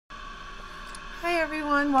Hi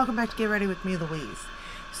everyone, welcome back to Get Ready with me, Louise.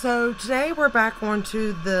 So today we're back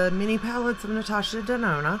onto the mini palettes of Natasha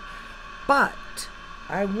Denona, but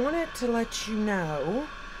I wanted to let you know,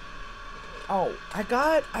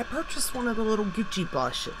 I purchased one of the little Gucci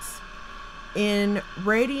blushes in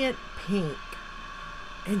radiant pink,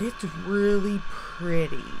 and it's really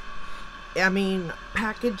pretty. I mean,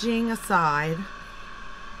 packaging aside,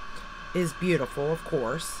 is beautiful, of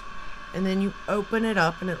course, and then you open it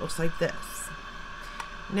up and it looks like this.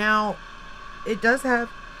 Now, it does have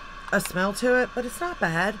a smell to it, but it's not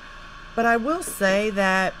bad. But I will say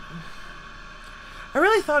that I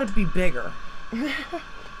really thought it'd be bigger.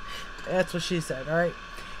 That's what she said, alright?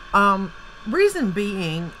 Reason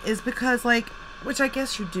being is because, which I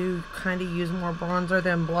guess you do kind of use more bronzer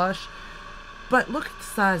than blush, but look at the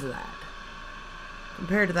size of that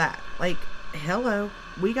compared to that. Hello,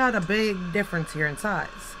 we got a big difference here in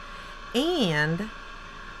size. And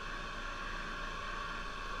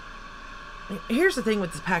here's the thing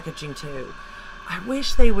with this packaging too. I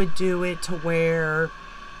wish they would do it to where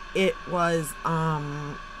it was,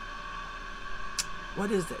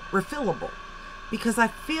 refillable. Because I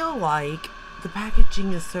feel like the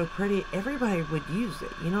packaging is so pretty, everybody would use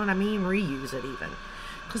it. You know what I mean? Reuse it even.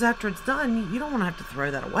 Because after it's done, you don't want to have to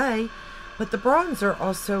throw that away. But the bronzer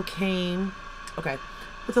also came,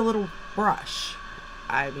 with a little brush.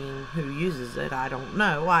 I mean, who uses it? I don't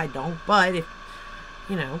know. I don't. But if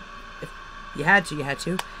you had to, you had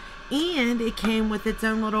to. And it came with its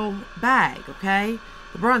own little bag, okay?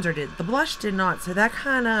 The bronzer did. The blush did not. So that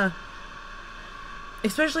kind of,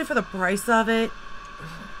 especially for the price of it,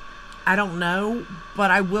 I don't know.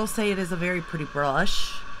 But I will say it is a very pretty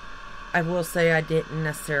blush. I will say I didn't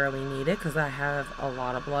necessarily need it because I have a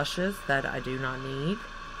lot of blushes that I do not need.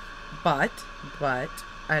 But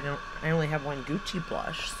I only have one Gucci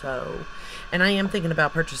blush, so, and I am thinking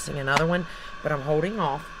about purchasing another one, but I'm holding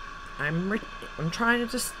off. I'm trying to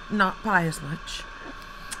just not buy as much.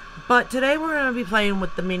 But today we're going to be playing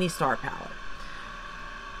with the mini star palette.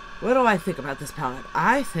 What do I think about this palette?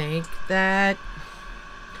 I think that,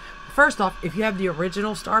 first off, if you have the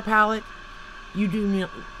original star palette, you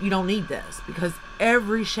don't need this, because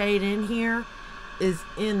every shade in here is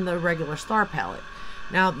in the regular star palette.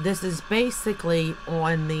 Now, this is basically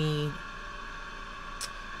on the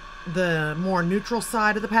more neutral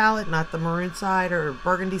side of the palette, not the maroon side or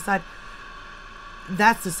burgundy side.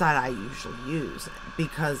 That's the side I usually use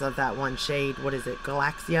because of that one shade. What is it?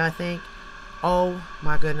 Galaxia, I think. Oh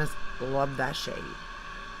my goodness. Love that shade.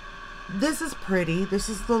 This is pretty. This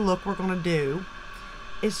is the look we're going to do.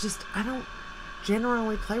 It's just, I don't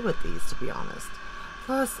generally play with these, to be honest.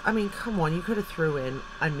 Plus, I mean, come on. You could have threw in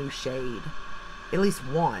a new shade. At least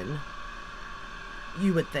one.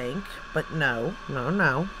 You would think. But no.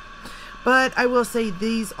 But I will say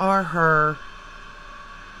these are her.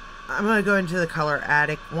 I'm going to go into the color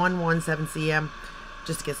Addict 117cm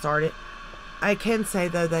just to get started. I can say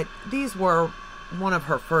though that these were one of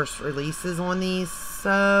her first releases on these.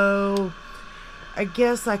 So I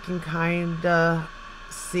guess I can kind of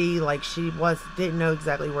see she didn't know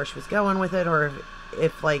exactly where she was going with it, or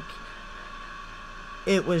if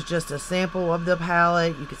it was just a sample of the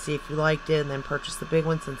palette. You could see if you liked it and then purchase the big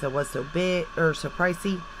one since it was so big or so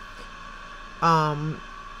pricey. Or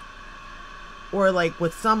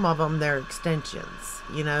with some of them, they're extensions,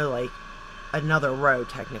 another row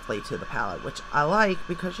technically to the palette, which I like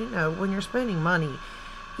because, when you're spending money,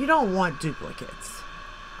 you don't want duplicates.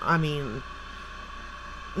 I mean,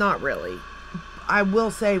 not really. I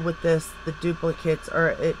will say with this, the duplicates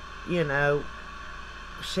are,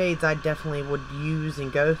 shades I definitely would use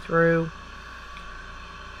and go through.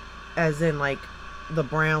 As in, the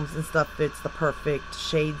browns and stuff, it's the perfect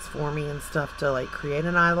shades for me and stuff to create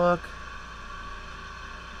an eye look.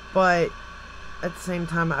 But at the same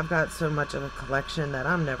time, I've got so much of a collection that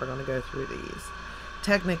I'm never going to go through these.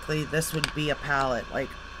 Technically, this would be a palette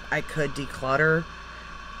I could declutter.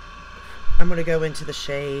 I'm going to go into the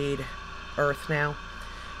shade Earth now,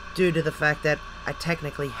 due to the fact that I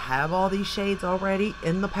technically have all these shades already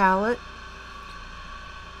in the palette.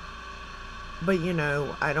 But,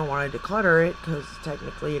 I don't want to declutter it because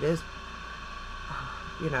technically it is,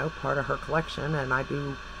 part of her collection. And I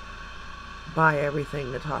do buy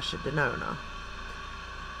everything Natasha Denona.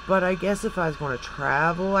 But I guess if I was going to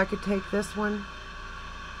travel, I could take this one.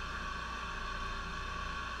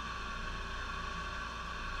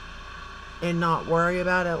 And not worry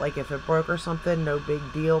about it. If it broke or something, no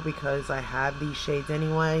big deal because I have these shades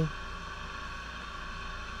anyway.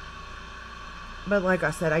 But like I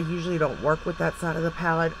said, I usually don't work with that side of the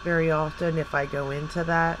palette very often if I go into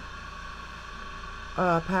that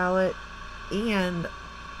palette. And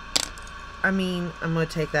I mean, I'm going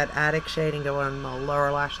to take that Attic shade and go on the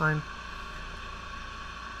lower lash line.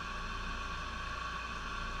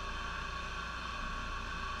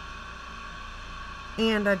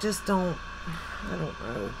 And I just don't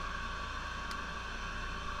know.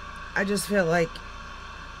 I just feel like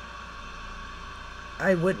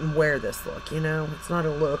I wouldn't wear this look, you know? It's not a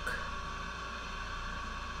look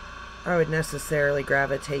I would necessarily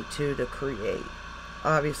gravitate to create.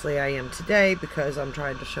 Obviously, I am today because I'm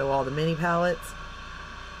trying to show all the mini palettes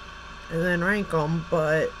and then rank them,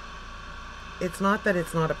 but it's not that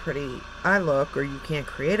it's not a pretty eye look or you can't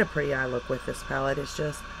create a pretty eye look with this palette. It's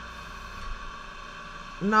just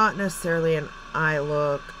not necessarily an eye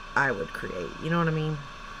look I would create. You know what I mean?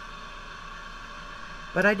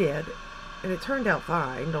 But I did. And it turned out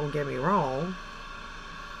fine, don't get me wrong.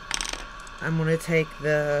 I'm going to take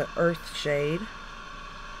the Earth shade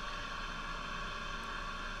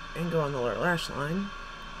and go on the lower lash line.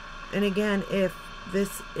 And again, if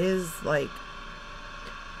this is like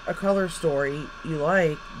a color story you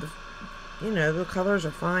like, you know, the colors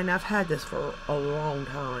are fine. I've had this for a long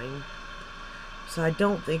time. So I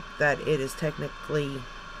don't think that it is technically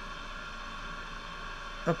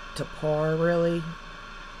up to par, really,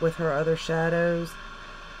 with her other shadows.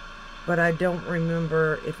 But I don't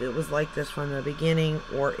remember if it was like this from the beginning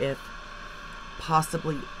or if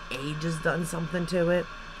possibly age has done something to it.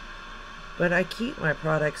 But I keep my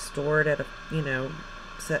products stored at a,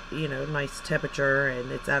 nice temperature,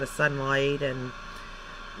 and it's out of sunlight, and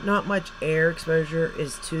not much air exposure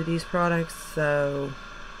is to these products, so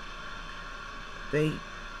they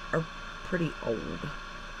are pretty old.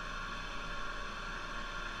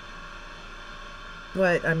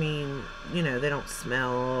 But, I mean, you know, they don't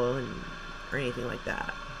smell or anything like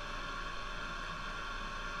that.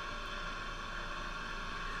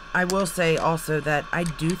 I will say also that I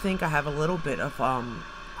do think I have a little bit of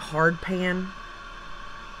hard pan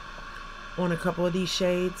on a couple of these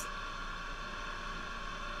shades.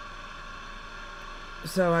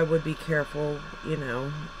 So I would be careful, you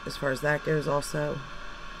know, as far as that goes also.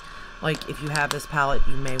 Like, if you have this palette,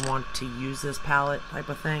 you may want to use this palette type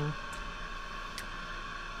of thing.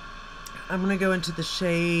 I'm going to go into the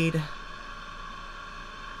shade,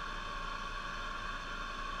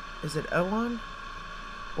 is it Oan?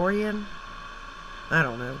 Orion? I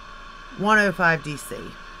don't know. 105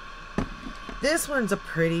 DC. This one's a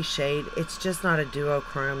pretty shade. It's just not a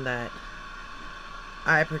duochrome that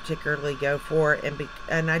I particularly go for.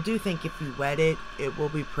 And I do think if you wet it, it will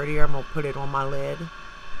be prettier. I'm going to put it on my lid.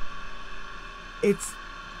 It's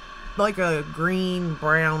like a green,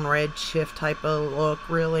 brown, red shift type of look,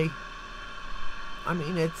 really. I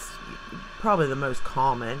mean, it's probably the most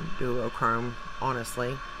common duochrome,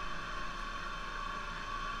 honestly.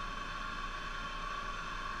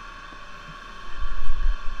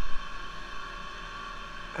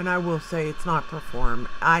 And I will say it's not performed.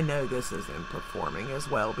 I know this isn't performing as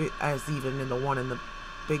well as even in the one in the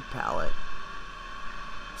big palette.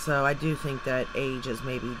 So I do think that age has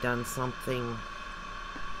maybe done something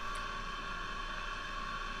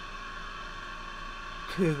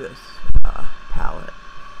to this palette.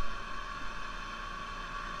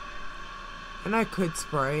 And I could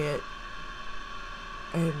spray it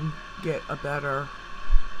and get a better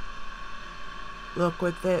look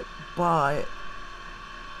with it, but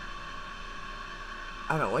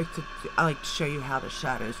I like to show you how the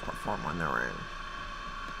shadows perform on their own.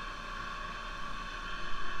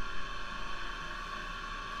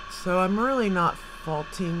 So I'm really not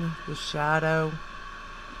faulting the shadow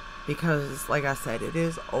because, like I said, it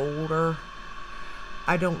is older.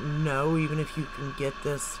 I don't know even if you can get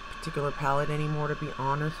this particular palette anymore, to be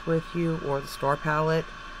honest with you, or the Star palette.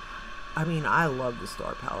 I mean, I love the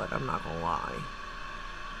Star palette, I'm not gonna lie.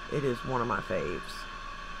 It is one of my faves,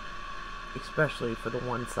 especially for the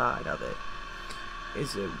one side of it.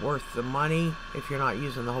 Is it worth the money if you're not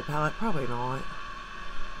using the whole palette? Probably not.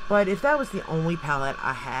 But if that was the only palette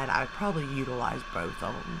I had, I'd probably utilize both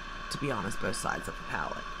of them, to be honest, both sides of the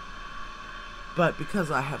palette. But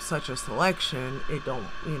because I have such a selection, it don't,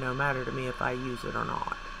 matter to me if I use it or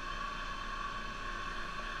not.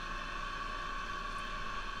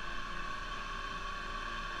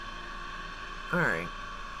 Alright,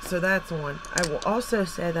 so that's one. I will also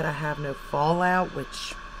say that I have no fallout,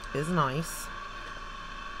 which is nice.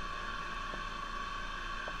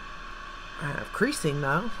 I have creasing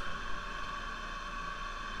though.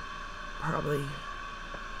 Probably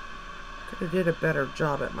could have did a better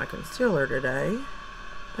job at my concealer today.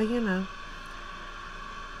 But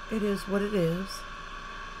it is what it is.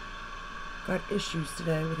 Got issues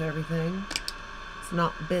today with everything. It's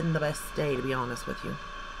not been the best day, to be honest with you.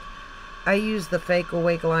 I use the Fake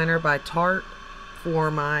Awake liner by Tarte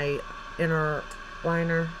for my inner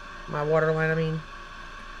liner, my waterline, I mean,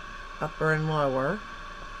 upper and lower.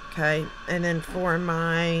 Okay, and then for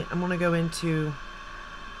my, I'm going to go into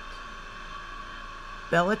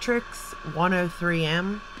Bellatrix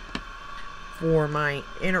 103M for my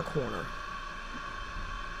inner corner.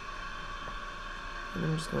 And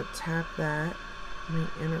I'm just going to tap that in the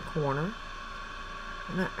inner corner.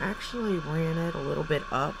 And I actually ran it a little bit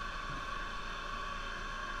up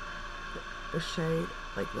the shade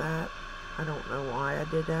like that. I don't know why I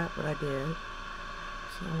did that, but I did.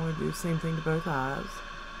 So I want to do the same thing to both eyes.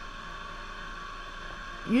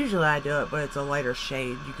 Usually I do it, but it's a lighter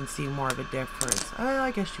shade. You can see more of a difference.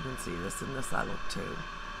 I guess you can see this in this eye look too.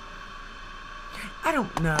 I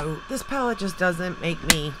don't know. This palette just doesn't make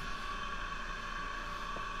me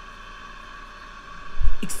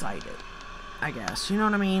excited, I guess. You know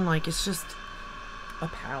what I mean? Like, it's just a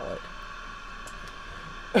palette.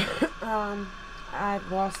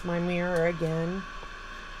 I've lost my mirror again.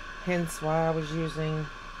 Hence why I was using...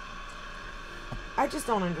 I just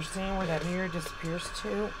don't understand where that mirror disappears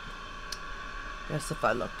to. Guess if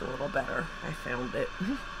I looked a little better, I found it.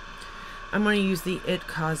 I'm going to use the It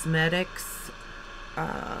Cosmetics,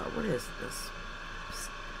 what is this?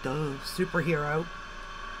 Superhero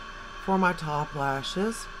for my top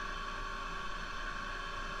lashes.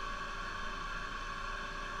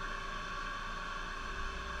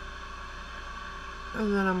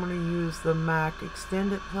 And then I'm going to use the MAC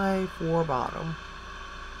Extended Play for bottom.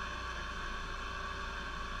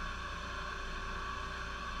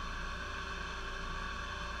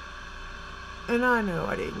 And I know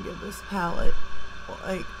I didn't give this palette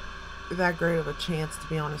like that great of a chance, to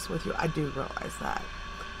be honest with you. I do realize that.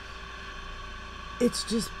 It's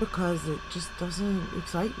just because it just doesn't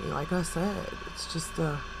excite me. Like I said, it's just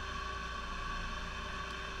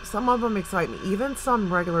some of them excite me. Even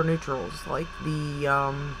some regular neutrals like the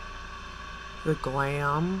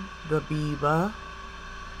Glam, the Biba,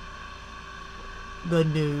 the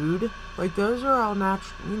Nude. Like, those are all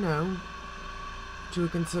natural, you know, to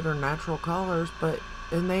consider natural colors,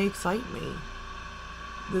 and they excite me.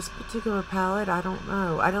 This particular palette, I don't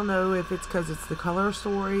know. I don't know if it's because it's the color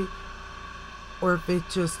story, or if it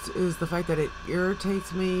just is the fact that it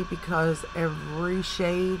irritates me because every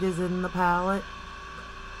shade is in the palette,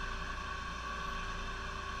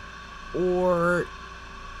 or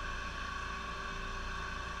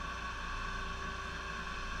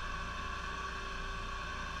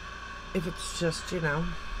if it's just, you know,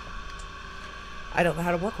 I don't know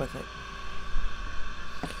how to work with it.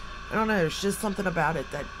 I don't know, there's just something about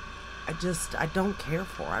it that I don't care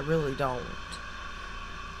for. I really don't.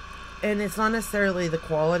 And it's not necessarily the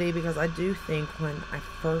quality, because I do think when I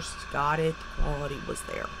first got it, the quality was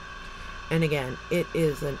there. And again, it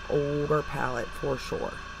is an older palette for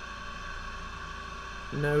sure.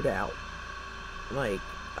 No doubt. Like,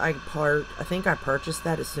 I think I purchased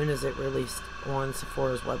that as soon as it released on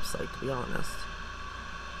Sephora's website, to be honest.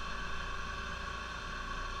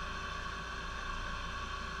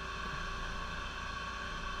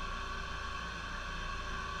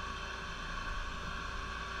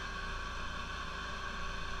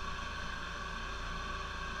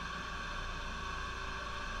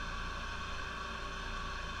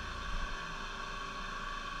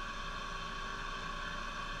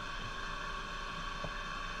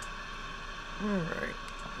 Alright.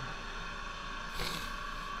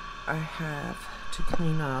 I have to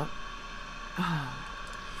clean up. Oh.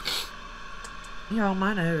 You know,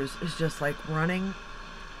 my nose is just like running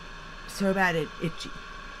so bad it itchy.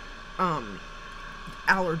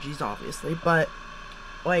 Allergies obviously, but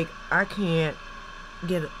like I can't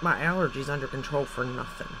get my allergies under control for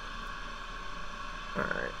nothing.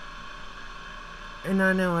 Alright. And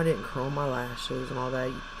I know I didn't curl my lashes and all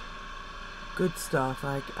that good stuff.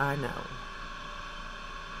 I know.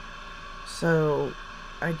 So,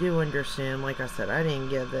 I do understand, like I said, I didn't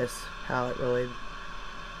give this palette really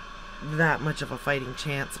that much of a fighting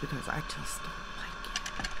chance because I just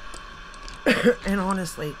don't like it. And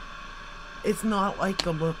honestly, it's not like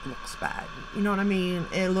the look looks bad. You know what I mean?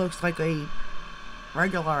 It looks like a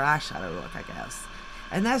regular eyeshadow look, I guess.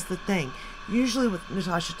 And that's the thing. Usually with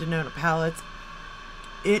Natasha Denona palettes,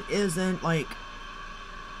 it isn't like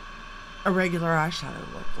a regular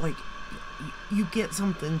eyeshadow look. Like, you get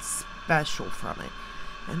something special from it.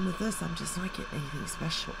 And with this, I'm just not getting anything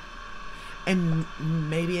special. And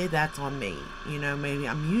maybe that's on me. You know, maybe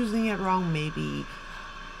I'm using it wrong. Maybe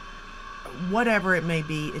whatever it may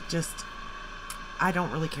be, it just, I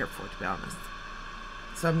don't really care for it, to be honest.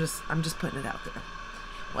 So I'm just putting it out there.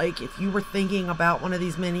 Like, if you were thinking about one of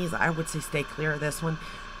these minis, I would say stay clear of this one.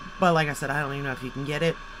 But like I said, I don't even know if you can get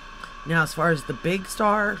it. Now, as far as the big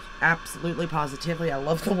star, absolutely, positively, I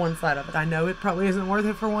love the one side of it. I know it probably isn't worth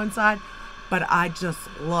it for one side, but I just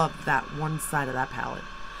love that one side of that palette.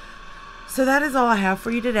 So that is all I have for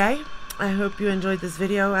you today. I hope you enjoyed this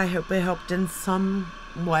video. I hope it helped in some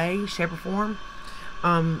way, shape, or form.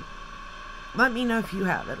 Let me know if you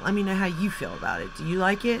have it. Let me know how you feel about it. Do you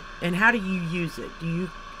like it? And how do you use it? Do you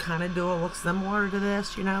kind of do a look similar to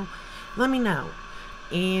this, you know? Let me know.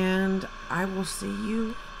 And I will see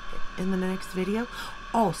you in the next video.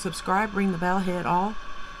 Oh, subscribe, ring the bell, hit all.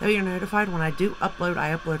 That way you're notified when I do upload.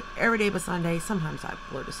 I upload every day but Sunday. Sometimes I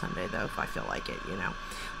upload a Sunday, though, if I feel like it, you know.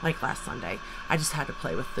 Like last Sunday. I just had to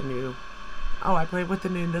play with the new... Oh, I played with the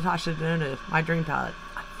new Natasha Denona, my dream palette.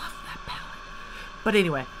 I love that palette. But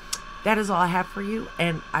anyway, that is all I have for you,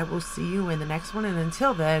 and I will see you in the next one. And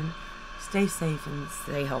until then, stay safe and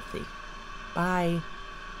stay healthy. Bye.